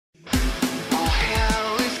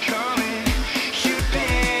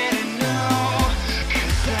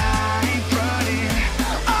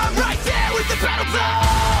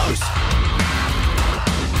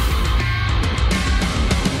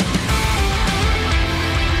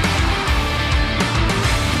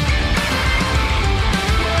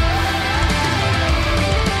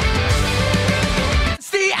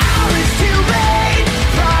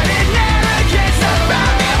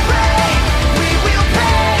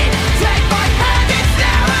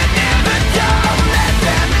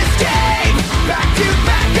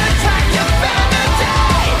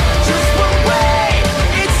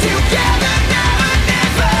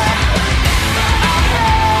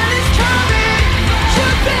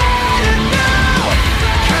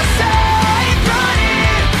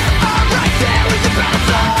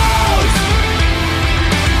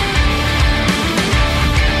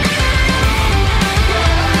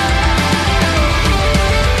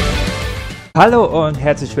Hallo und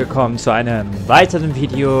herzlich willkommen zu einem weiteren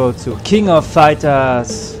Video zu King of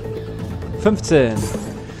Fighters 15.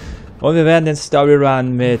 Und wir werden den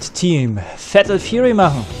Storyrun mit Team Fatal Fury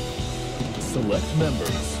machen. Select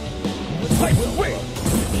members.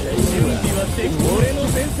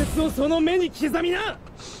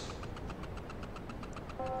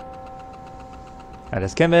 Ja,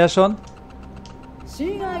 das kennen wir ja schon.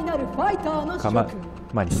 Kann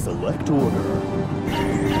man nicht. Select order.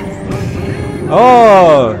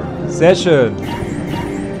 Oh, sehr schön.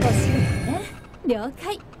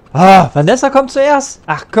 Ah, Vanessa kommt zuerst.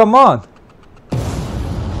 Ach, come on.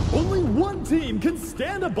 Only one team can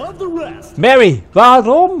stand above the rest. Mary,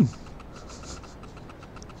 warum?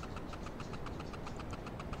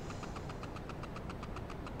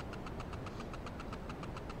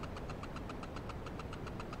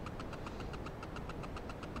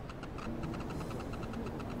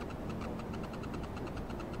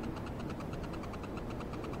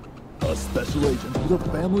 A special agent with a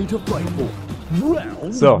family to fight for.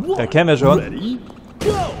 Round So, one. da kennen wir schon. Ready,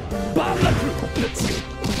 go!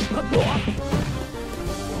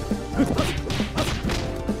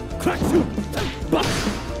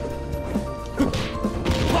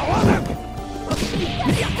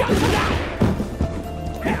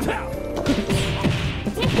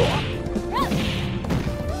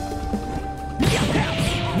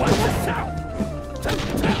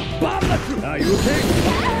 Are you okay?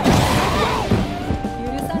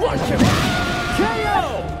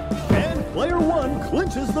 KO! And player one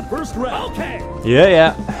clinches the first round. Okay. Yeah,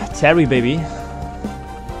 yeah. Terry, baby.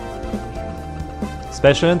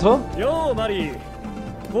 Special Intro? Yo, マリー。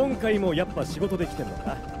今回もやっぱ仕事できてんの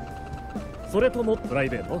か。それともプライ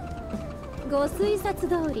ベート？ご推察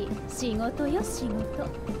通り仕事よ仕事。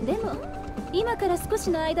でも今から少し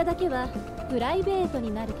の間だけはプライベート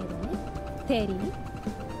になるけどね。テリー。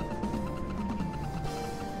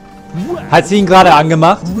Hat sie ihn gerade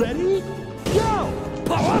angemacht? Ready, go!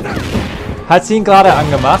 Hat sie ihn gerade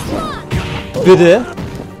angemacht? Bitte?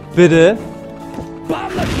 Bitte?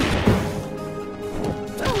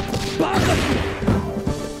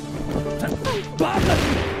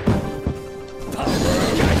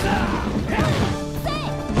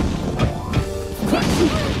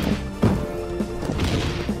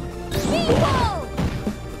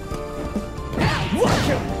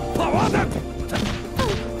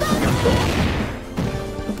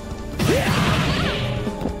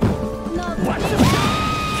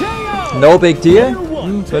 No big deal?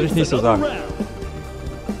 Würde ich nicht so sagen.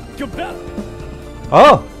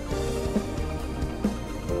 Oh!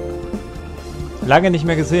 Lange nicht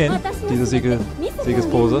mehr gesehen, diese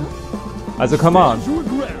Siegespose. Also come on.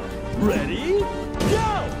 Ready, go!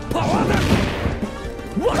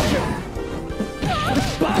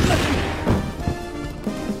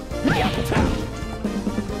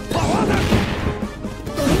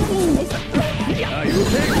 Are you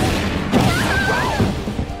okay?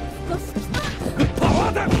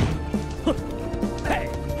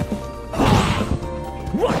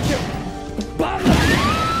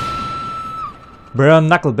 Burn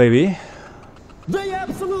Knuckle, baby. They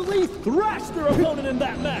absolutely thrashed their opponent in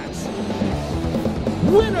that match.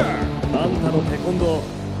 Winner! あんたのテコンドー、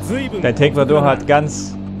随分 Der Taekwondo hat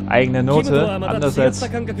ganz eigene Note, anders als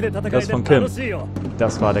感覚で戦え das て von Kim. 楽しいよ。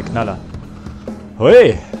 Das war der Knaller.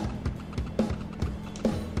 Hui!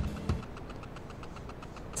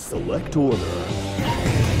 Select order.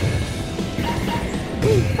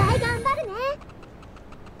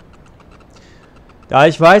 Da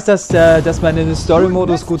ich weiß, dass man in den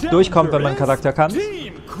Story-Modus gut durchkommt, wenn man einen Charakter kann,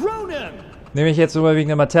 Team Cronin. nehme ich jetzt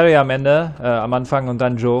überwiegend eine Materie am Ende, am Anfang und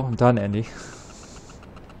dann Joe und dann Andy.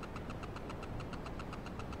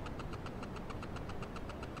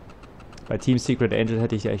 Bei Team Secret Angel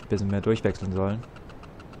hätte ich echt ein bisschen mehr durchwechseln sollen.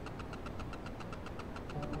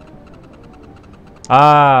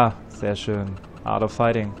 Ah, sehr schön. Art of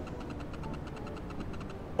Fighting.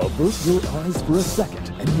 Avert your eyes for a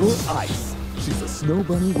second and you're ice. She's a snow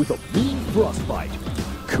bunny with a mean frostbite.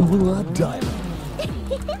 Cooler Diamond.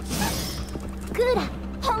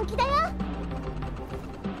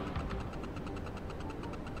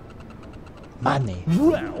 Mann, ey.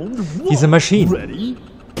 Round one. Diese Maschinen. Ready,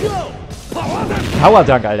 go! Power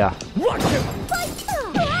Dunk, Alter. Watch him.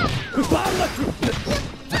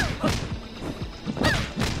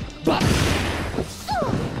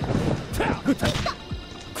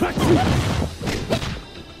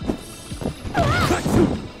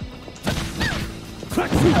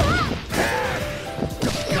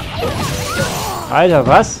 Alter,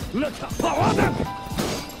 was?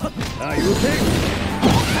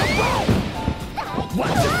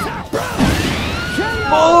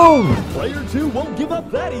 Boom! Player 2 won't give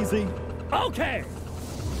up that easy. Okay.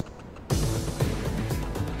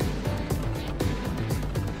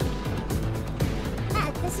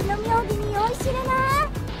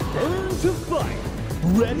 Turn to fight.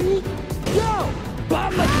 Ready? Go!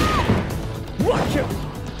 Bam! Watch it.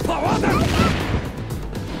 Power down.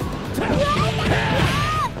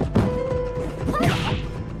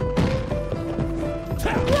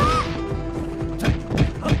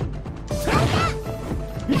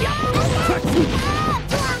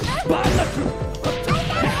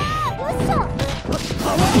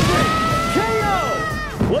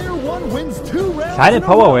 Player 1 wins 2 rounds. Keine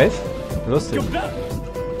Power Wave? Lustig.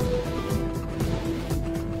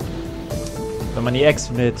 Wenn man die Ex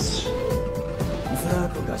mit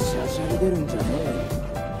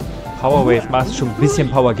Power Wave macht, schon ein bisschen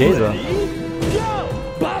Power Gazer.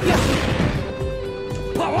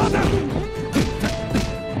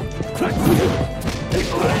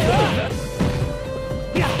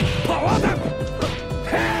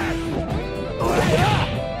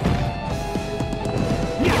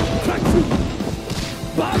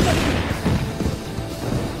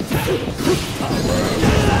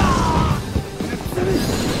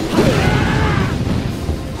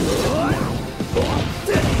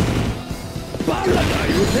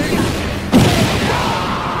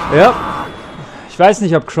 Ja, ich weiß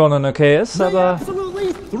nicht, ob Cronon okay ist, aber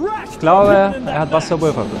ich glaube, er hat Buster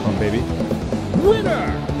Wolve abbekommen, Baby.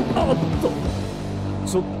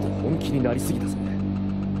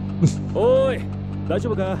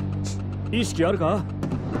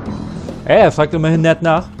 Ey, er fragt immerhin nett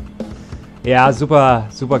nach. Ja, super,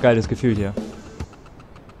 super geiles Gefühl hier.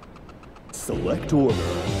 Select order.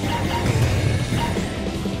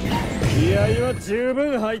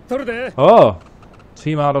 Oh,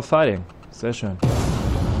 Team Art of Fighting. Sehr schön.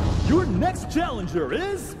 Your next challenger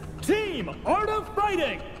is Team Art of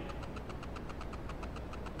Fighting.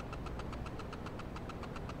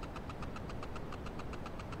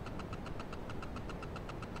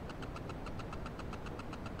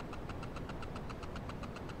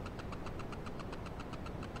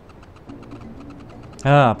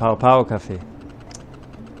 Ah, Pow Pow Café.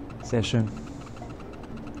 Sehr schön.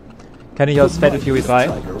 Kenn ich aus Fatal Fury 3.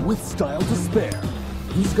 With style to spare.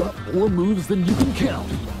 He's got more moves than you can count.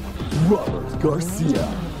 Robert Garcia.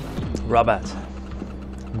 Robert.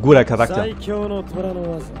 Guter Charakter.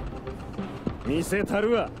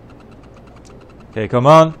 Okay, come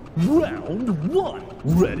on. Round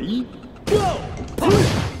 1. Ready? Go!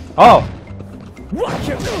 Oh!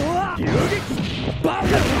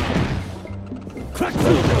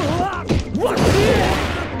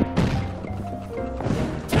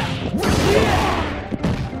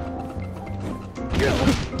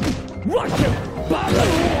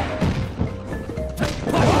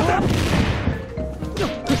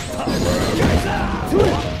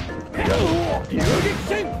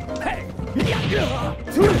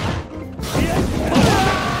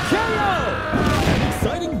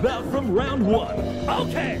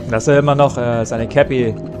 Dass er immer noch seine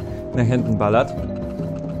Cappy nach hinten ballert,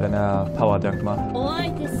 wenn er Power Dunk macht.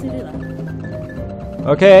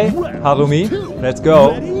 Okay, Harumi, let's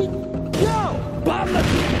go.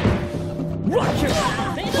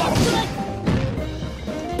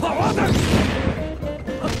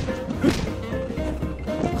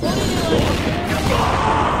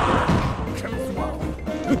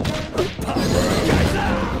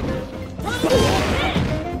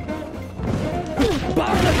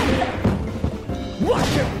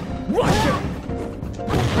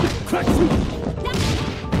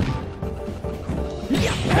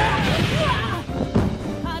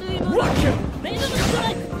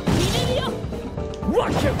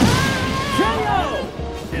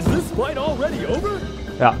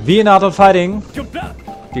 Ja, wie in Art of Fighting.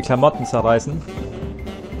 Die Klamotten zerreißen.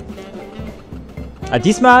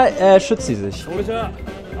 Diesmal schützt sie sich. Stand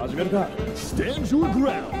your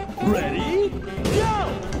ground. Ready? Go!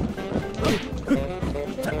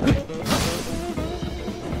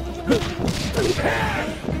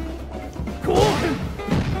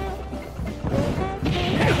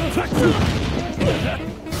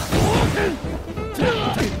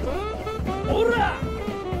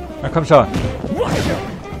 Na komm schon.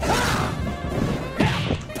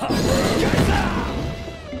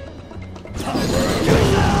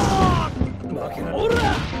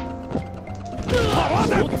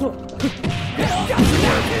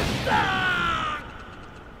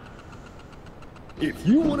 If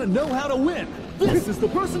you want to know how to win, this is the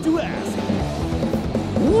person to ask.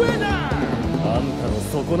 Winner!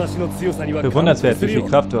 Bewundernswert, wie viel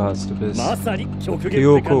Kraft du hast. Du bist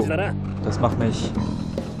Kyoko. Das macht mich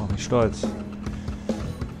stolz.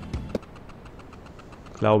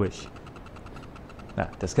 Glaube ich. Na,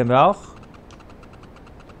 das kennen wir auch.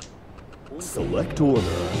 Select order.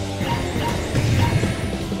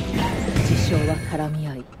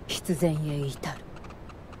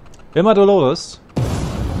 Immer Dolores.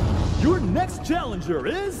 Your next challenger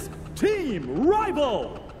is Team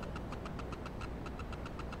Rival.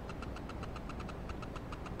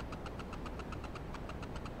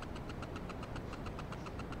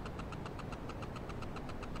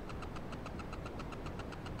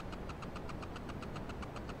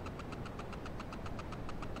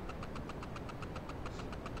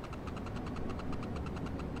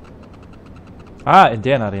 Ah, in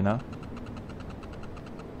deren Arena.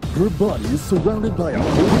 Her body is surrounded by a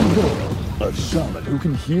holy veil, a shaman who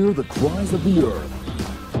can hear the cries of the earth.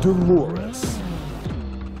 Dolores.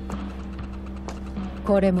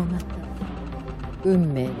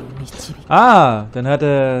 Ah, dann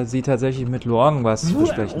hatte sie tatsächlich mit Luong was zu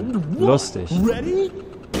besprechen. Lustig. Ready?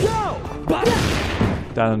 Go!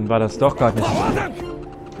 Dann war das doch gar nicht.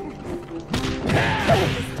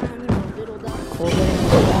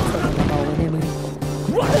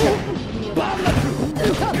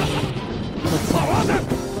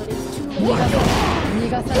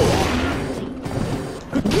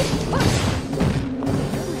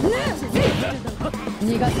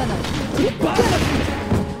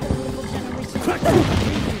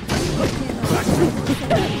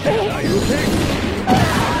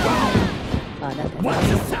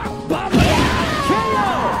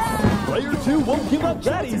 Player 2 won't give up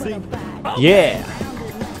that easy. Yeah!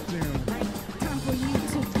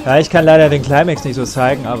 Ja, ich kann leider den Climax nicht so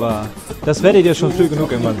zeigen, aber das werdet ihr schon früh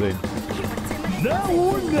genug irgendwann sehen.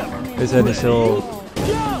 Ist ja nicht so...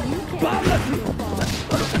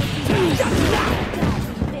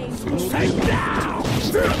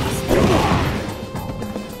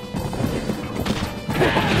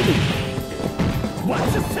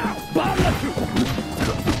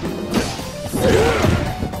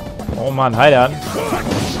 Oh Mann, Heiland.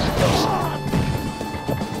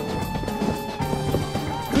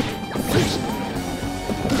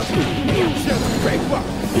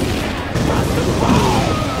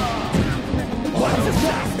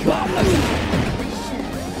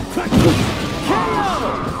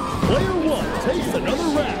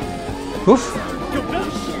 Huff.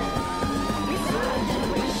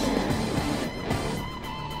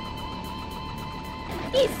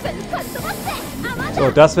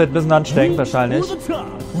 So, das wird ein bisschen anstrengend wahrscheinlich.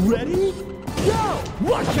 Ready? Go!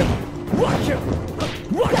 Watch him! Watch him!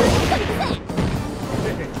 Watch him!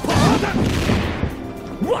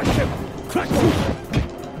 Watch him! Crack!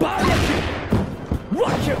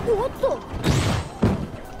 Watch him!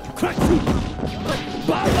 Crack!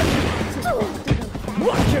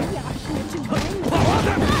 Watch him!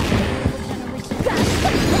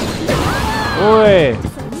 Ui.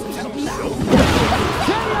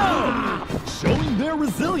 Showing their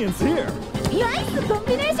resilience here.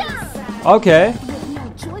 Okay.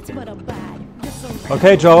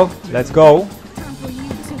 Okay, Joe, let's go.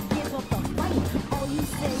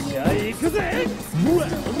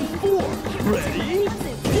 Round 4. Ready?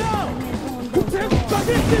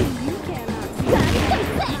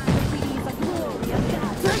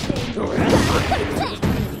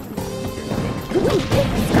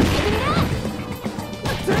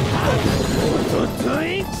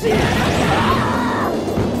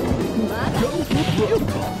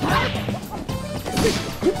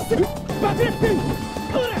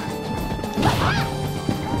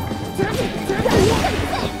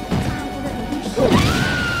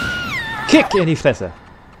 Kick in die Fresse.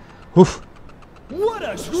 Huff. What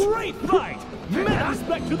a great fight! Mad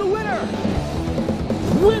respect to the winner!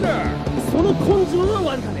 Winner!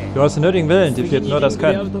 Du hast den nötigen Willen, dir fehlt nur das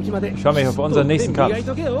Können. Ich freue mich auf unseren nächsten Kampf.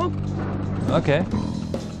 Okay.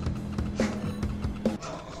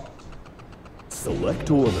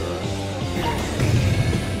 Select order.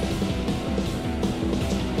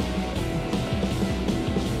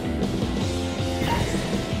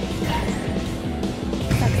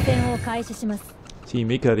 Team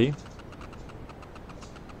Ikari.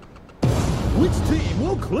 Which team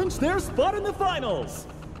will clinch their spot in the finals?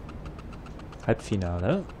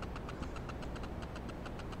 Halbfinale.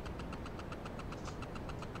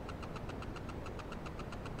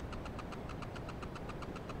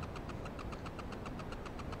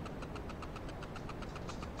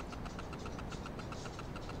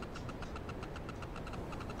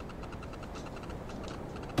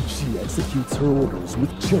 She executes her orders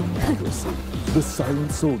with chilling accuracy. The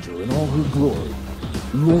silent soldier in all her glory.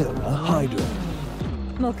 Leona Hydra.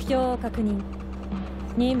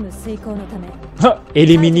 Ha,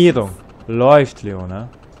 Eliminierung. Läuft, Leona.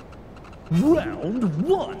 Round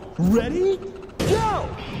 1. Ready? Go!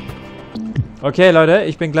 Okay, Leute,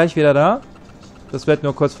 ich bin gleich wieder da. Das wird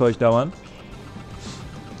nur kurz für euch dauern.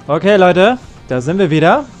 Okay, Leute, da sind wir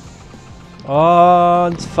wieder.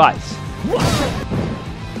 Und fight.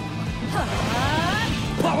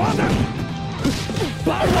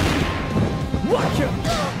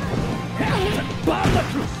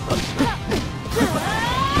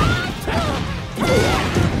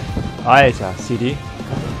 Alter, CD.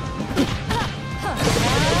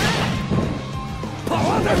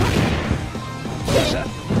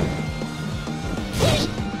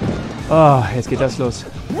 Oh, jetzt geht das los.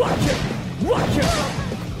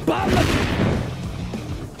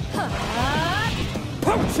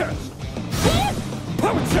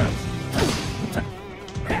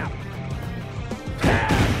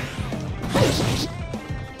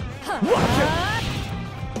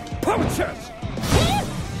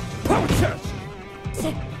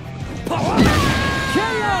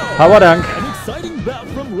 Power Dank.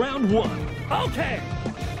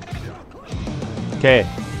 Okay.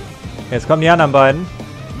 Jetzt kommen die anderen beiden.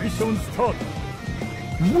 Mission start.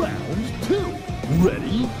 Round 2.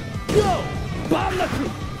 Ready? Go! Bamlaku!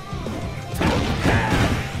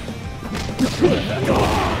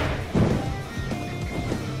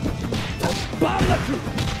 Bamlaku!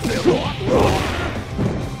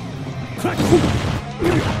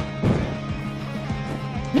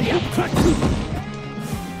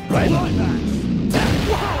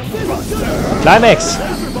 Climax.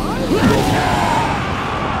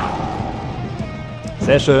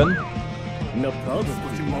 Sehr schön. No problem.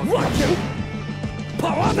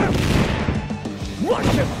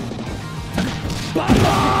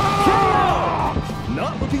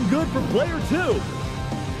 Not looking good for player 2.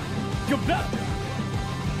 Go back.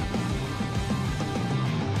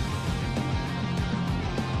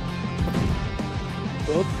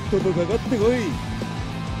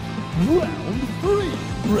 Round 3.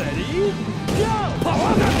 Ready? Go!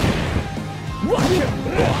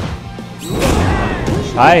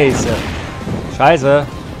 Scheiße. Scheiße.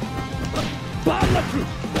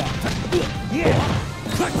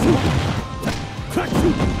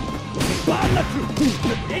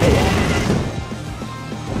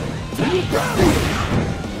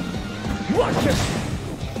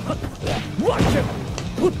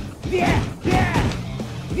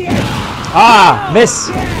 Ah,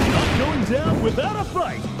 Mist.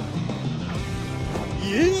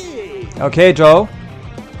 Okay, Joe.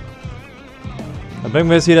 Dann bringen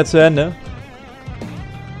wir es wieder zu Ende.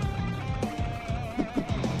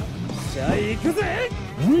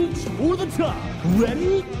 Reach for the top.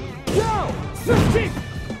 Ready? Go! 16!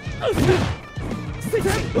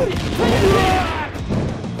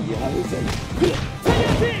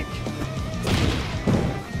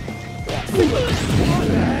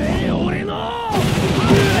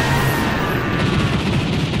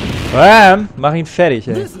 Bam! Mach ihn fertig,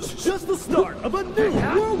 ey. This is just the start of a new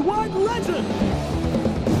worldwide legend!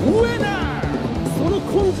 Winner!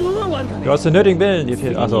 Du hast den nötigen Willen, dir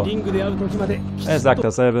fehlt. Achso. Er sagt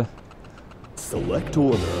dasselbe. Select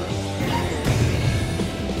order.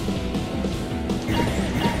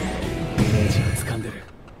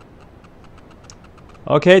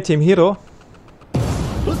 Okay, Team Hero.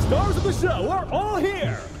 The stars of the show are all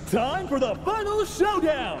here. Time for the final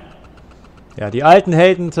showdown. Ja, die alten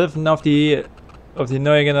Helden treffen auf die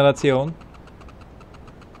neue Generation.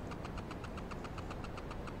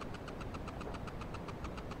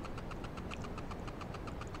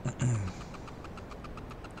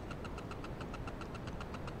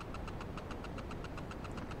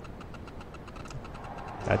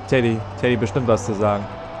 Da hat Teddy bestimmt was zu sagen.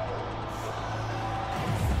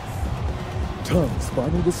 Tongue's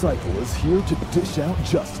final disciple is here to dish out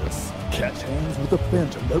justice. Catch hands with the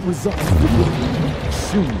phantom that resides within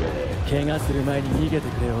Shunrei.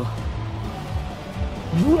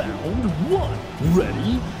 Round 1.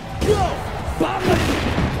 Ready? Go!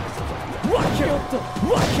 Watch it!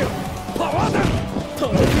 Watch it! Power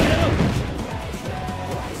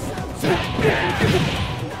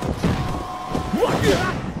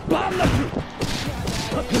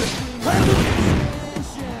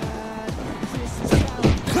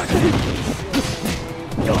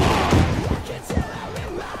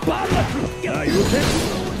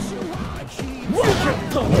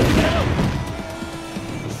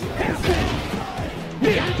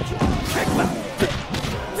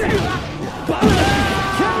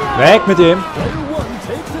Weg mit dem!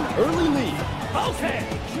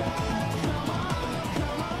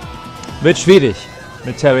 Wird schwierig,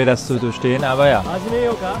 mit Terry das zu durchstehen, aber ja. Reach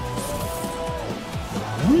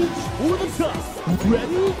for the top.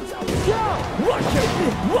 Ready? Go! Watch it!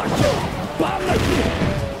 Watch it!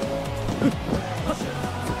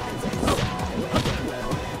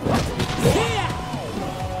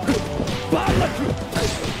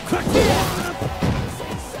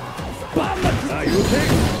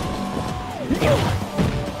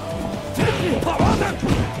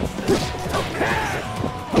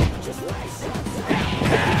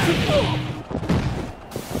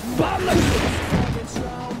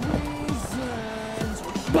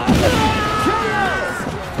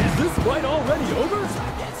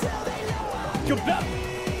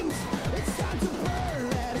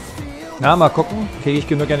 Na, mal gucken. Kriege ich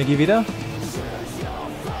genug Energie wieder?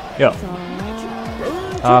 Ja.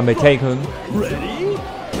 Ah, mit Taken.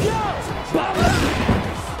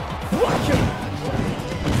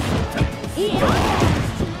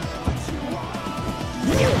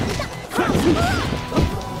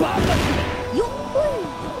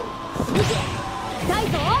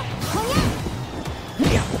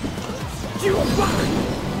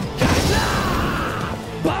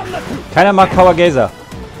 Keiner mag Power Gazer.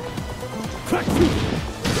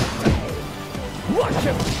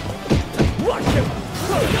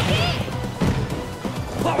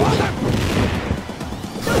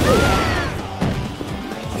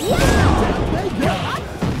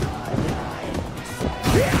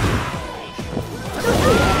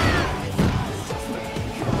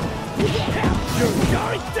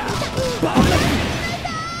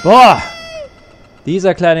 Boah!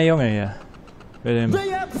 Dieser kleine Junge hier. Mit dem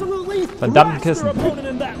verdammten Kissen.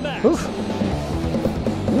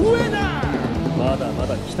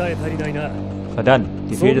 Verdammt,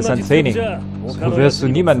 die fehlt es an Training. So wirst du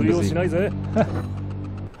niemanden besiegen.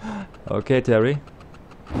 Okay, Terry.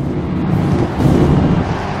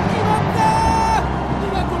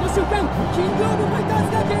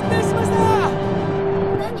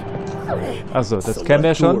 Achso, das kennen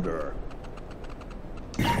wir schon.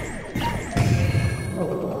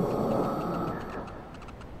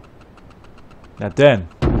 Na denn.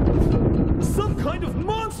 Some kind of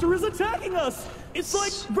monster is attacking us. It's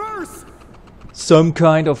like verse. Some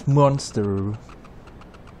kind of monster.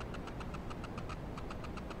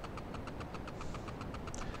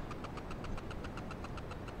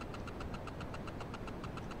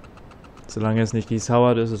 Solange es nicht Geese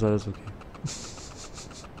Howard ist, ist alles okay.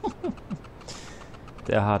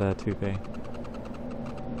 Der harte Typ, ey.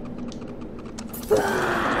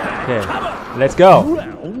 Okay, let's go.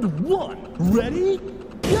 Round one. Ready?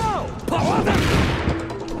 Go!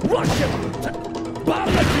 Rush him!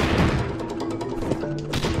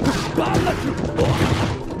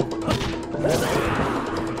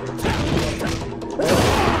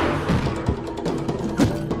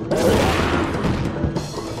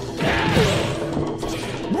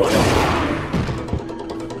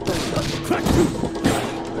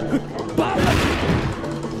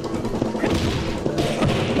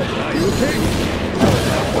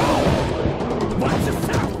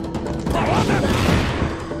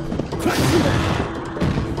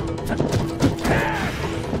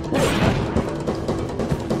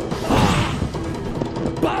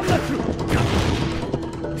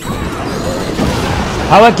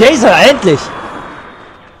 Aber Gazer, endlich!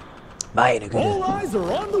 Meine Güte. All eyes are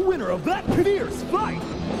on the winner of that fierce fight.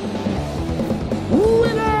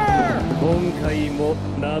 Winner!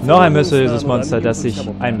 Noch ein mysteriöses Monster, das sich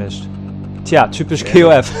einmischt. Tja, typisch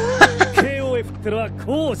KOF.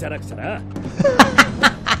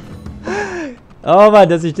 Oh Mann,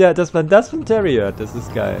 dass man das von Terry hört, das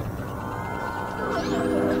ist geil.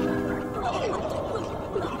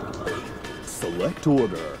 Select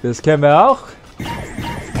order. Das kennen wir auch.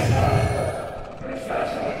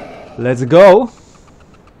 Let's go.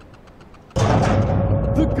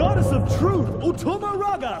 The goddess of truth, Otoma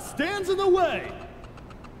Raga, stands in the way.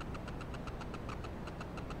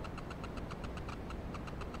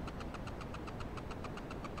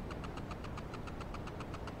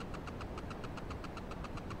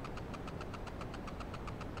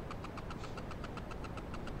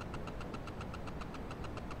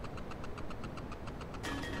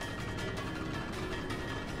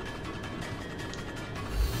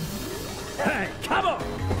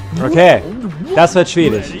 Okay, das wird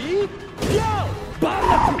schwierig.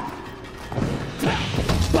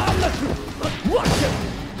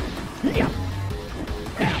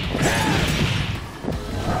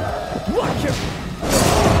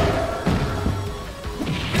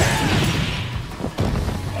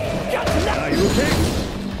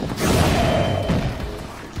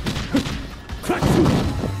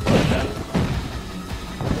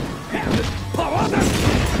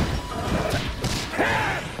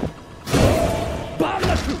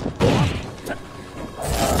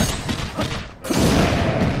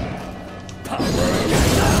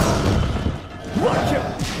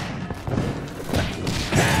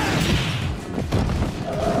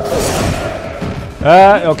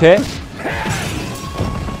 Okay.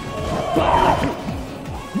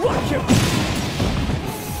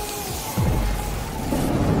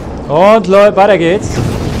 Und Leute, weiter geht's.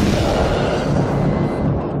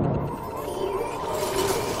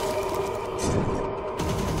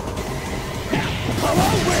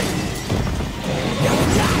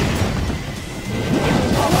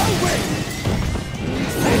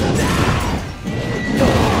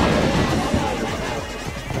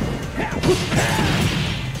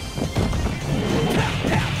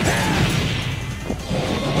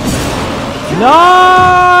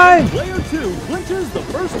 Nein!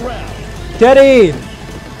 Daddy!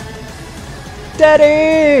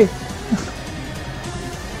 Daddy!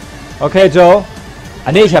 Okay, Joe.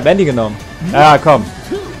 Ah ne, ich habe Andy genommen. Ja, komm.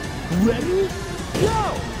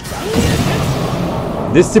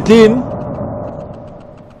 Disziplin.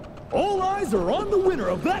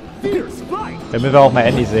 Damit wir auch mal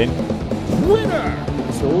Andy sehen.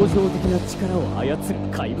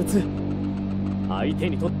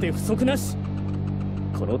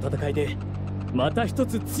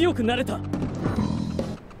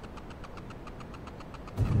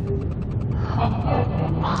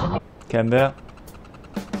 Kennen wir.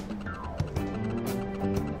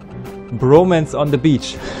 Bromance on the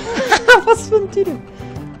Beach. Was für ein Titel.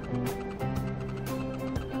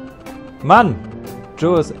 Mann,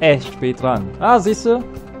 Joe ist echt spät dran. Ah, siehst du?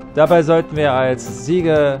 Dabei sollten wir als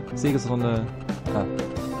Siegesrunde... Ah.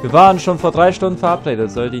 Wir waren schon vor 3 Stunden verabredet.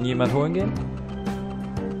 Sollte ihn jemand holen gehen?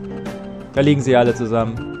 Da liegen sie alle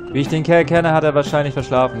zusammen. Wie ich den Kerl kenne, hat er wahrscheinlich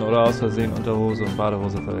verschlafen oder aus Versehen Unterhose und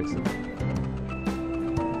Badehose verwechselt.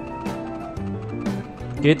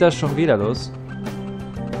 Geht das schon wieder los?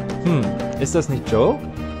 Ist das nicht Joe?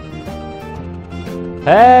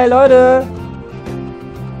 Hey, Leute!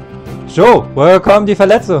 Joe, woher kommt die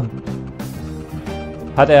Verletzung?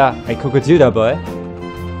 Hat er ein Krokodil dabei?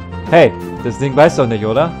 Hey, das Ding weiß doch nicht,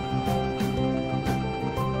 oder?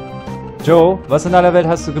 Joe, was in aller Welt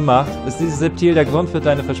hast du gemacht? Ist dieses Reptil der Grund für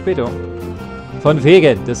deine Verspätung? Von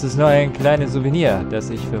wegen, das ist nur ein kleines Souvenir,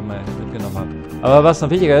 das ich für mich mitgenommen habe. Aber was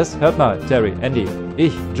noch wichtiger ist, hört mal, Terry, Andy,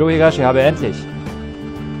 ich, Joe Higashi, habe endlich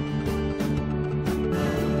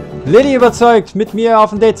Lily überzeugt, mit mir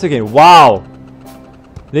auf ein Date zu gehen. Wow!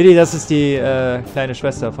 Lily, das ist die kleine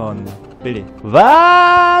Schwester von Billy.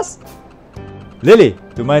 Was? Lily,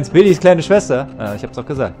 du meinst Billys kleine Schwester? Ah, ich hab's doch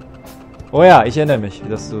gesagt. Oh ja, ich erinnere mich,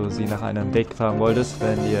 dass du sie nach einem Date fragen wolltest,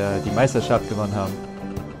 wenn wir die Meisterschaft gewonnen haben.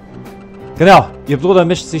 Genau, ihr Bruder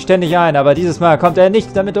mischt sich ständig ein, aber dieses Mal kommt er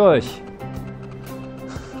nicht damit durch.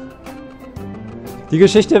 Die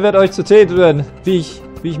Geschichte wird euch zu Tränen rühren, wie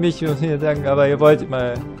ich mich hier danke, aber ihr wollt ihr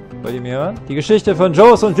mir hören? Die Geschichte von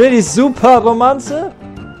Joes und Lillys super Romanze?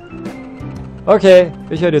 Okay,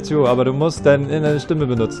 ich höre dir zu, aber du musst deine Stimme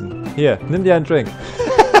benutzen. Hier, nimm dir einen Drink.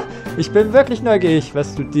 Ich bin wirklich neugierig,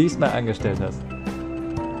 was du diesmal angestellt hast.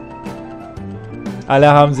 Alle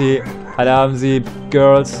haben sie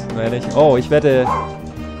Girls, meine ich. Oh, ich wette...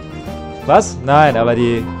 Was? Nein, aber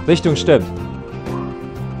die Richtung stimmt.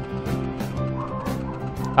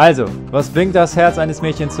 Also, was bringt das Herz eines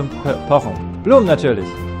Mädchens zum Pochen? Blumen natürlich.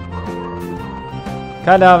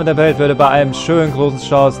 Keine Dame der Welt würde bei einem schönen großen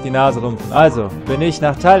Strauß die Nase rumpfen. Also, bin ich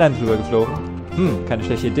nach Thailand rüber geflogen. Keine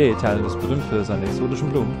schlechte Idee. Thailand ist berühmt für seine exotischen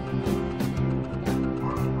Blumen.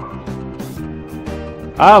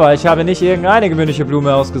 Aber ich habe nicht irgendeine gewöhnliche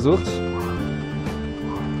Blume ausgesucht.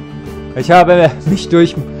 Ich habe mich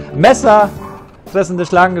durch messerfressende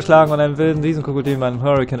Schlangen geschlagen und einem wilden Riesenkrokodil meinen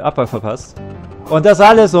Hurricane Upper verpasst. Und das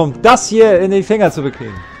alles, um das hier in die Finger zu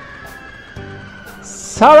bekriegen.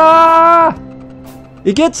 Sarah!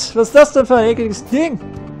 Igitt, was ist das denn für ein ekliges Ding?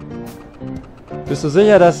 Bist du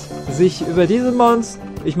sicher, dass sich über diese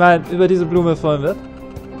über diese Blume freuen wird?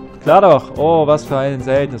 Klar doch. Oh, was für ein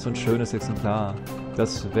seltenes und schönes Exemplar.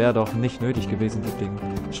 Das wäre doch nicht nötig gewesen, Liebling.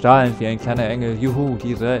 Strahlend wie ein kleiner Engel. Juhu,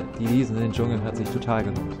 die Riesen in den Dschungel hat sich total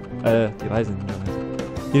gelohnt. Die Reise in den Dschungel.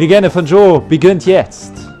 Die Legende von Joe beginnt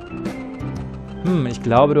jetzt. Ich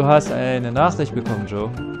glaube, du hast eine Nachricht bekommen, Joe.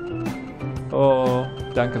 Oh,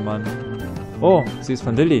 danke, Mann. Oh, sie ist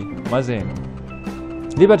von Lily. Mal sehen.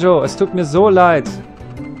 Lieber Joe, es tut mir so leid.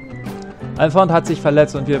 Ein Freund hat sich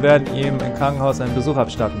verletzt und wir werden ihm im Krankenhaus einen Besuch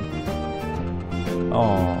abstatten.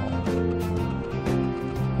 Oh.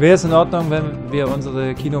 Wäre es in Ordnung, wenn wir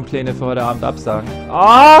unsere Kinopläne für heute Abend absagen?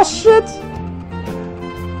 Oh, shit!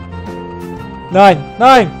 Nein,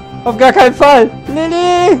 nein! Auf gar keinen Fall!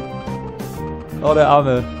 Lily! Oh, der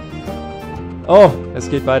Arme. Oh, es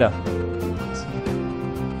geht weiter.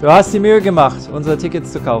 Du hast die Mühe gemacht, unsere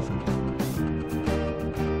Tickets zu kaufen.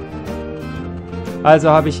 Also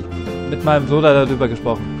habe ich mit meinem Bruder darüber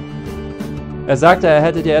gesprochen. Er sagte, er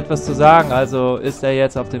hätte dir etwas zu sagen, also ist er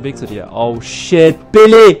jetzt auf dem Weg zu dir. Oh shit,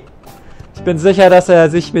 Billy! Ich bin sicher, dass er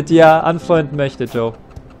sich mit dir anfreunden möchte, Joe.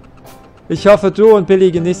 Ich hoffe, du und Billy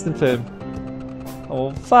genießt den Film.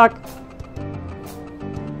 Oh fuck.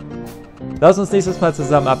 Lass uns nächstes Mal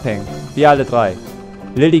zusammen abhängen. Wir alle drei.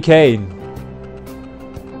 Lily Kane.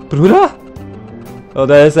 Bruder? Oh,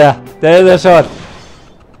 da ist er. Da ist er schon.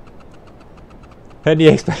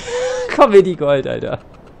 Handy-Expert. Comedy Gold, Alter.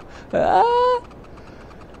 Ah.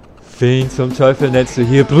 Wen zum Teufel nennst du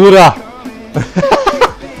hier Bruder?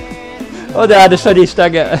 Oh, der hatte schon die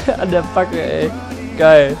Stange an der Backe, ey.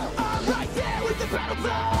 Geil.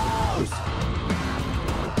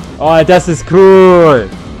 Oh, das ist cool.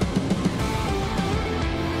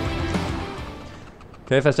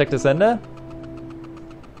 Okay, verstecktes Ende.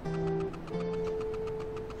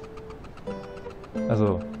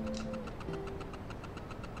 Also.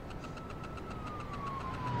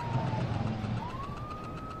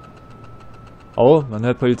 Oh, man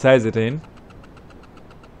hört Polizeisirenen.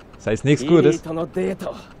 Das heißt nichts Gutes. Ich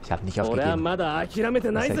habe nicht aufgegeben.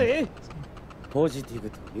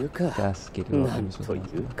 Das geht überhaupt nicht so.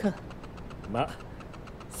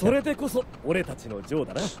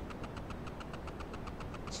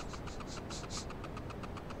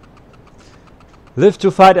 Live to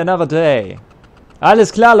fight another day.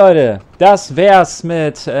 Alles klar, Leute. Das wär's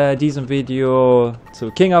mit diesem Video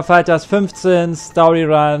zu King of Fighters 15 Story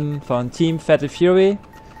Run von Team Fatal Fury.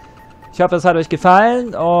 Ich hoffe, es hat euch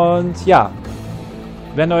gefallen und ja,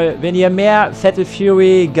 wenn ihr mehr Fatal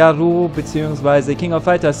Fury, Garou bzw. King of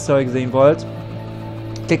Fighters Zeug sehen wollt,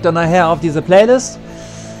 klickt doch nachher auf diese Playlist.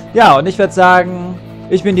 Ja, und ich würde sagen,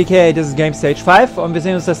 ich bin DK, das ist Game Stage 5 und wir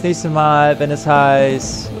sehen uns das nächste Mal, wenn es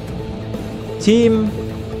heißt Team,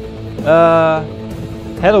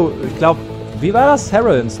 Hero, ich glaube, wie war das?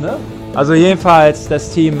 Heroines, ne? Also jedenfalls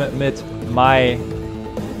das Team mit Mai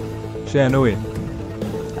Shiranui.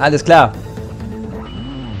 Alles klar.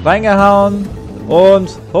 Reingehauen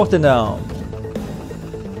und hoch den Daumen.